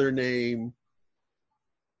changed their name.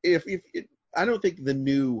 I don't think the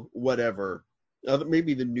new whatever,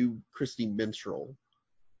 maybe the new Christy Minstrel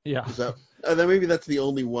Yeah. Then maybe that's the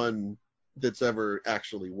only one that's ever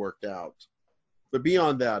actually worked out. But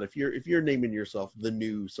beyond that, if you're naming yourself the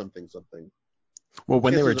new something something, well,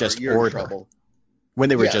 when they were just you're in Order, trouble. when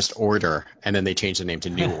they were Yes. just Order, and then they changed the name to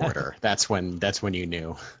New Order, that's when you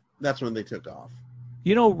knew. That's when they took off.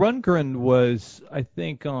 You know, Rundgren was, I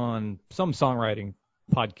think, on some songwriting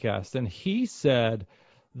podcast, and he said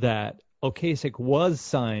that Ocasek was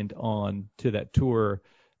signed on to that tour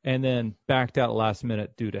and then backed out last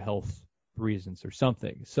minute due to health reasons or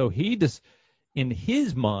something. So he just, in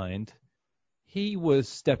his mind, he was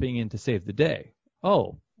stepping in to save the day.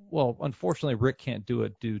 Oh, well, unfortunately, Rick can't do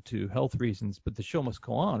it due to health reasons, but the show must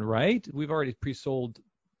go on, right? We've already pre-sold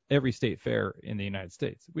every state fair in the United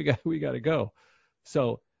States. We got to go.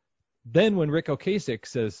 So then when Rick Ocasek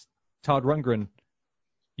says, Todd Rundgren,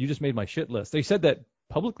 you just made my shit list. They said that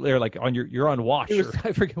publicly, or like on you're on watch.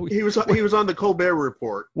 I forget. He was on the Colbert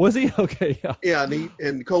Report. Was he? Okay, yeah. Yeah,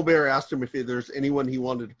 and Colbert asked him if there's anyone he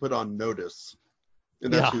wanted to put on notice.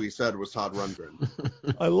 And that's who he said was Todd Rundgren.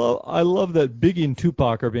 I love that Biggie and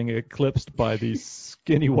Tupac are being eclipsed by these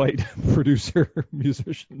skinny white producer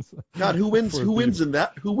musicians. God, who wins in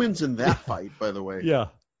that fight, by the way? Yeah.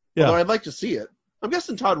 Although I'd like to see it. I'm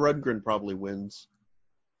guessing Todd Rundgren probably wins.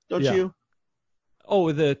 Don't you?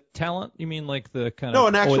 Oh, the talent? You mean like the kind of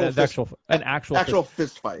an actual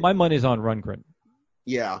fist fight? My money's on Rundgren.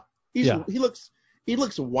 Yeah. He looks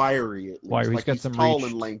wiry at least. Wiry. Like he's tall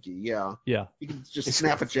and lanky. Yeah. Yeah. He can just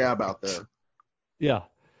snap a jab out there. Yeah.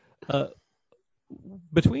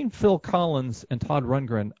 Between Phil Collins and Todd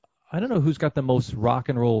Rundgren, I don't know who's got the most rock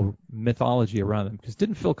and roll mythology around them. Because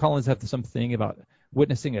didn't Phil Collins have something about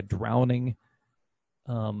witnessing a drowning?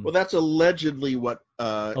 Well, that's allegedly what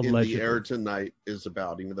In the Air Tonight is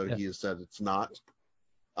about, even though he has said it's not.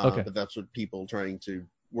 But that's what people trying to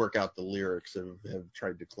work out the lyrics have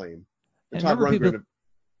tried to claim. And Todd Rundgren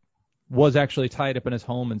was actually tied up in his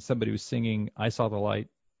home, and somebody was singing "I Saw the Light"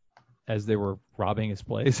 as they were robbing his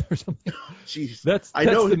place or something. Jeez,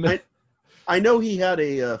 I know he had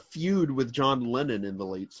a feud with John Lennon in the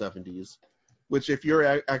late 70s. Which, if you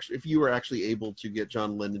were actually able to get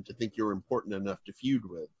John Lennon to think you're important enough to feud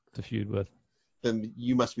with, then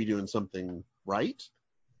you must be doing something right,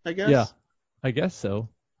 I guess. Yeah, I guess so.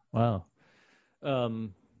 Wow.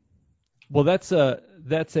 Well, that's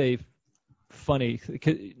a funny.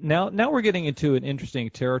 Now we're getting into an interesting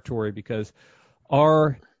territory because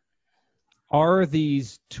are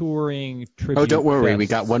these touring tribute? Oh, don't worry, fests, we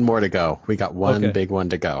got one more to go. We got one big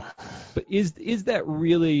one to go. But is that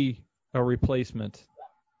really a replacement?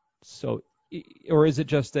 So, or is it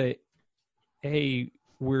just hey,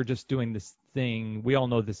 we're just doing this thing. We all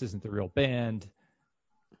know this isn't the real band.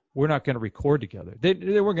 We're not going to record together. They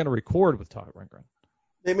weren't going to record with Todd Rundgren.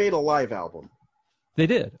 They made a live album. They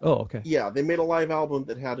did? Oh, okay. Yeah, they made a live album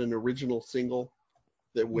that had an original single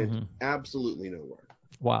that went absolutely nowhere.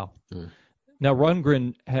 Wow. Now,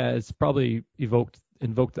 Rundgren has probably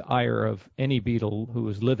invoked the ire of any Beatle who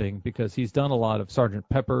is living because he's done a lot of Sgt.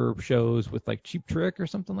 Pepper shows with like Cheap Trick or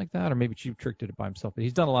something like that, or maybe Cheap Trick did it by himself. But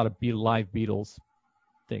he's done a lot of live Beatles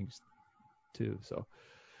things too. So,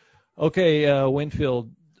 okay,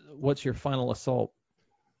 Winfield, what's your final assault?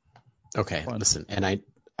 Okay, listen, and I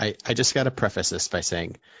just got to preface this by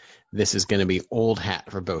saying this is going to be old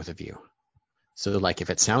hat for both of you. So, like, if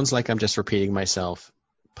it sounds like I'm just repeating myself,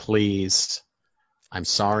 please, I'm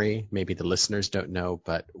sorry. Maybe the listeners don't know,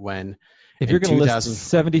 but if you're going to list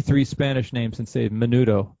 73 Spanish names and say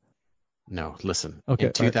Menudo. No, listen. Okay,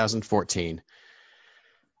 in 2014,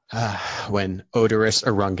 when Oderus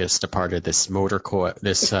Urungus departed this mortal coil,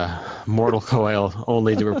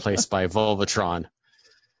 only to be replaced by Volvatron,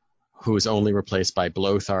 who is only replaced by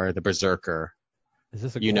Blothar the Berserker. Is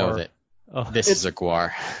this a You Gwar? know that this is a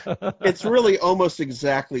Gwar. It's really almost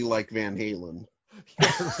exactly like Van Halen. Yeah,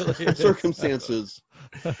 it really is. Circumstances.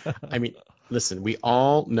 I mean, listen, we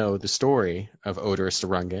all know the story of Oderus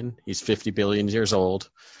Urungan. He's 50 billion years old,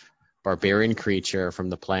 barbarian creature from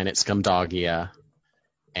the planet Scumdogia.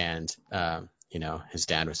 And, his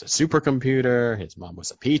dad was a supercomputer. His mom was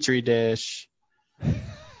a petri dish.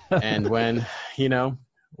 And when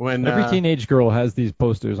every teenage girl has these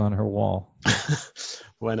posters on her wall.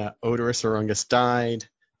 When Oderus Urungus died,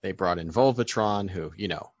 they brought in Volvatron, who,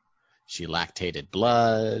 she lactated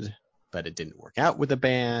blood, but it didn't work out with the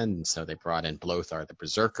band. And so they brought in Blothar the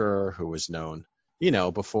Berserker, who was known,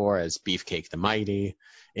 before as Beefcake the Mighty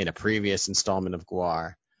in a previous installment of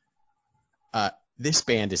Gwar. This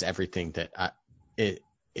band is everything that I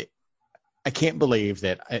can't believe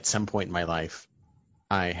that at some point in my life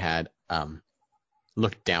I had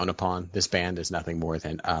looked down upon this band as nothing more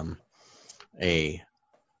than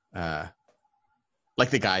like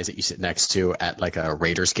the guys that you sit next to at like a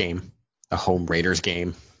Raiders game, a home Raiders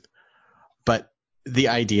game. But the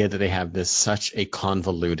idea that they have this such a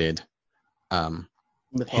convoluted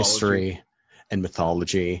history and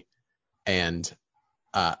mythology, and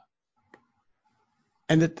that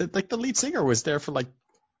like the lead singer was there for like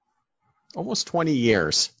almost 20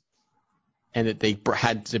 years, and that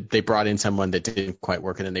they brought in someone that didn't quite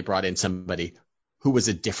work, and then they brought in somebody who was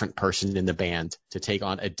a different person in the band to take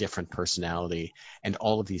on a different personality, and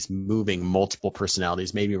all of these moving multiple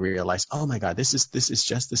personalities made me realize, oh my God, this is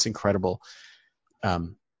just this incredible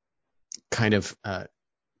kind of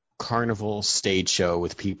carnival stage show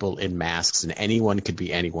with people in masks, and anyone could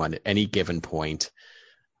be anyone at any given point.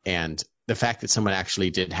 And the fact that someone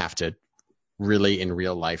actually did have to really in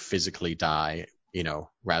real life physically die,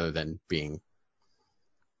 rather than being,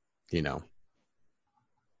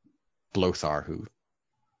 Blothar, who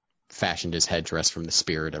fashioned his headdress from the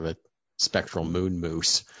spirit of a spectral moon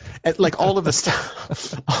moose, and like all of the stuff,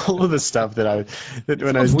 that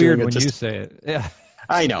when I was weird doing when it, you say it. Yeah,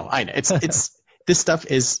 I know. It's this stuff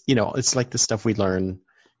is, it's like the stuff we learn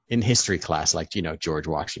in history class, like, George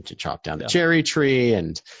Washington chopped down the cherry tree,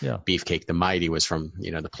 and Beefcake the Mighty was from,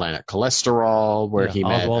 the planet Cholesterol, where he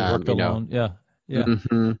met, Oswald worked alone. Yeah.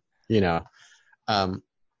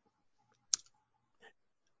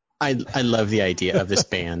 I love the idea of this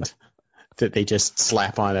band that they just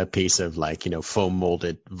slap on a piece of like, foam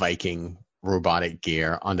molded Viking robotic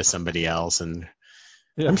gear onto somebody else, and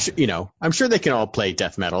I'm sure they can all play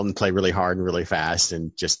death metal and play really hard and really fast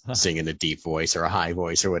and just sing in a deep voice or a high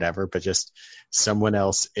voice or whatever, but just someone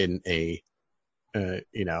else in a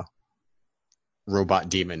robot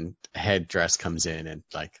demon headdress comes in and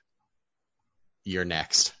like, you're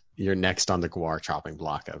next on the Gwar chopping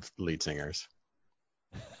block of lead singers.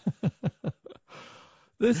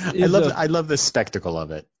 I love the spectacle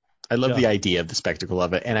of it. I love the idea of the spectacle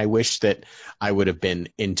of it, and I wish that I would have been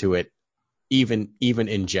into it even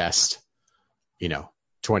in jest,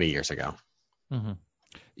 20 years ago. Mm-hmm.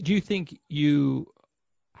 Do you think you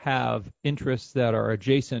have interests that are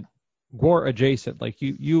Gwar adjacent? Like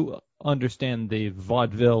you understand the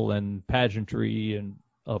vaudeville and pageantry and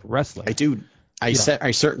of wrestling? I do.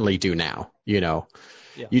 I certainly do now.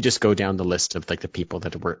 You just go down the list of like the people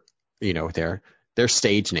that were, their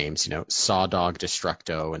stage names, Sawdog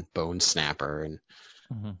Destructo and Bone Snapper and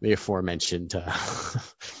the aforementioned,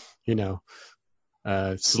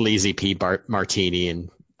 Sleazy P. Martini and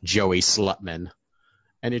Joey Slutman.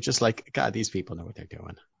 And it's just like, God, these people know what they're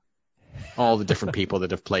doing. All the different people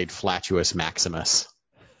that have played Flatuous Maximus.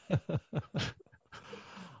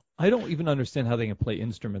 I don't even understand how they can play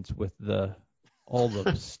instruments with all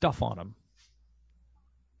the stuff on them.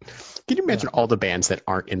 Can you imagine all the bands that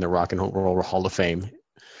aren't in the Rock and Roll Hall of Fame,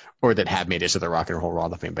 or that have made it to the Rock and Roll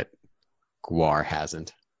Hall of Fame, but Gwar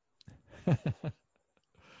hasn't?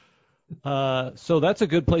 So that's a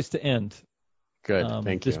good place to end. Good.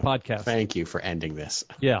 Thank you. This podcast. Thank you for ending this.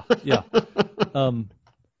 Yeah.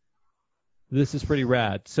 This is pretty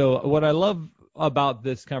rad. So what I love about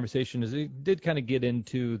this conversation is it did kind of get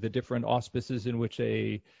into the different auspices in which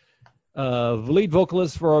a lead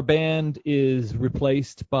vocalist for a band is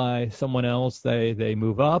replaced by someone else. They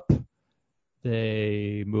move up,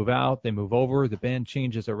 they move out, they move over, the band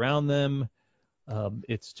changes around them.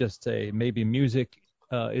 It's just maybe music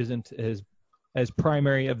isn't as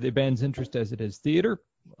primary of the band's interest as it is theater.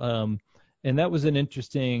 And that was an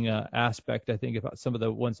interesting aspect, I think, about some of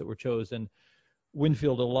the ones that were chosen.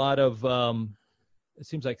 Winfield, a lot of, it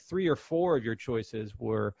seems like 3 or 4 of your choices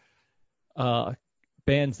were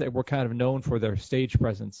bands that were kind of known for their stage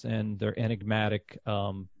presence and their enigmatic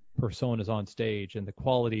personas on stage and the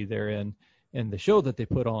quality therein and the show that they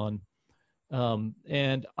put on.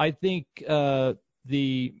 And I think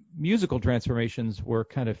the musical transformations were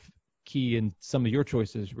kind of key in some of your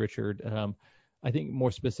choices, Richard. I think more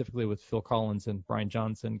specifically with Phil Collins and Brian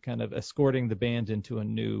Johnson kind of escorting the band into a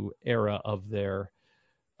new era of their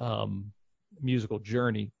musical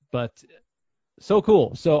journey. But so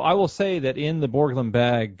cool. So I will say that in the Borglum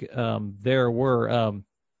bag, there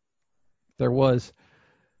was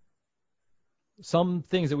some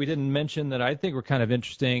things that we didn't mention that I think were kind of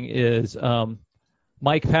interesting is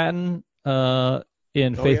Mike Patton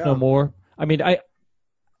in Faith No More. I mean,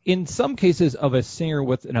 in some cases of a singer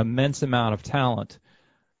with an immense amount of talent,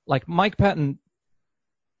 like Mike Patton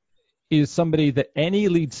is somebody that any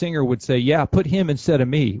lead singer would say, yeah, put him instead of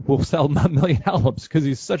me. We'll sell a million albums because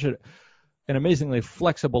he's such an amazingly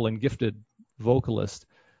flexible and gifted vocalist.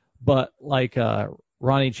 But like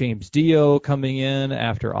Ronnie James Dio coming in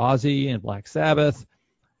after Ozzy and Black Sabbath.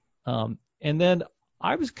 And then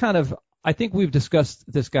I was kind of I think we've discussed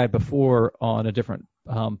this guy before on a different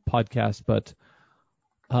podcast, but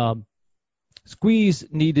Squeeze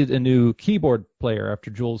needed a new keyboard player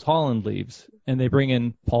after Jules Holland leaves, and they bring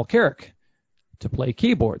in Paul Carrack to play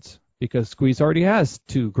keyboards because Squeeze already has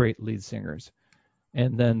 2 great lead singers.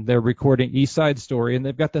 And then they're recording East Side Story, and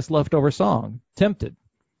they've got this leftover song, Tempted.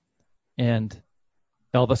 And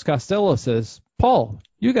Elvis Costello says, Paul,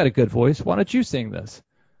 you got a good voice. Why don't you sing this?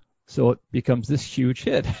 So it becomes this huge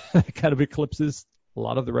hit. It kind of eclipses a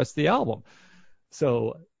lot of the rest of the album.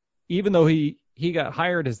 So even though he got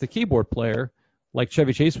hired as the keyboard player, like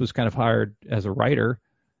Chevy Chase was kind of hired as a writer,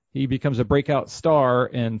 he becomes a breakout star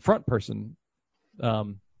and front person, at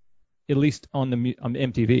least on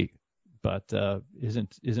MTV, but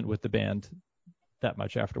isn't with the band that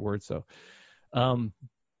much afterwards. So, so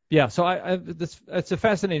it's a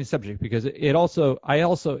fascinating subject because I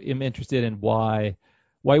also am interested in why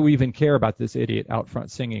we even care about this idiot out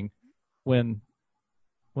front singing when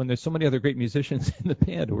there's so many other great musicians in the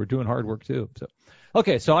band who are doing hard work too. So,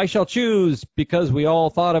 okay, so I shall choose, because we all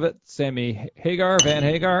thought of it, Sammy Hagar, Van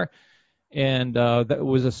Hagar, and that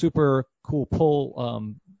was a super cool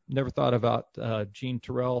pull. Never thought about Gene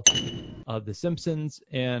Terrell of The Simpsons,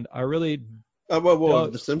 and I really...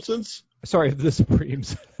 The Simpsons? Sorry, The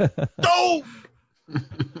Supremes. No!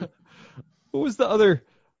 Who was the other...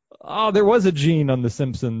 Oh, there was a Gene on The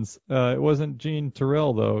Simpsons. It wasn't Gene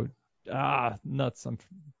Terrell, though. Nuts. I'm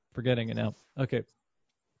forgetting it now. Okay.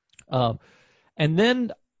 And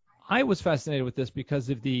then I was fascinated with this because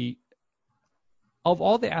of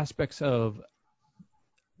all the aspects of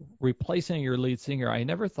replacing your lead singer, I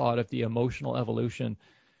never thought of the emotional evolution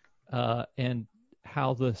and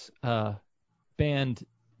how this band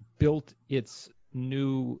built its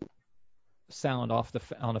new sound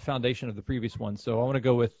on the foundation of the previous one. So I want to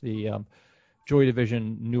go with the Joy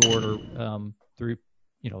Division New Order,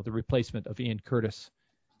 the replacement of Ian Curtis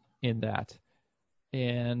in that,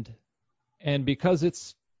 and because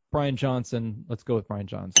it's Brian Johnson, let's go with Brian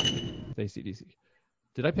Johnson with AC/DC.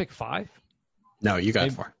 Did I pick 5? No, you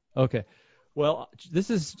got 4. Okay. Well, this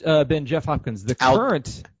has been Jeff Hopkins, the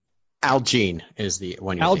current... Al Jean is the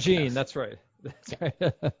one you're Al thinking Jean, of. that's right.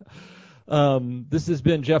 This has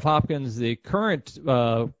been Jeff Hopkins, the current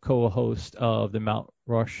co-host of the Mount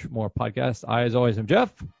Rushmore podcast. I, as always, am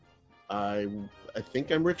Jeff. I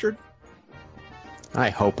think I'm Richard. I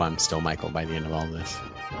hope I'm still Michael by the end of all this.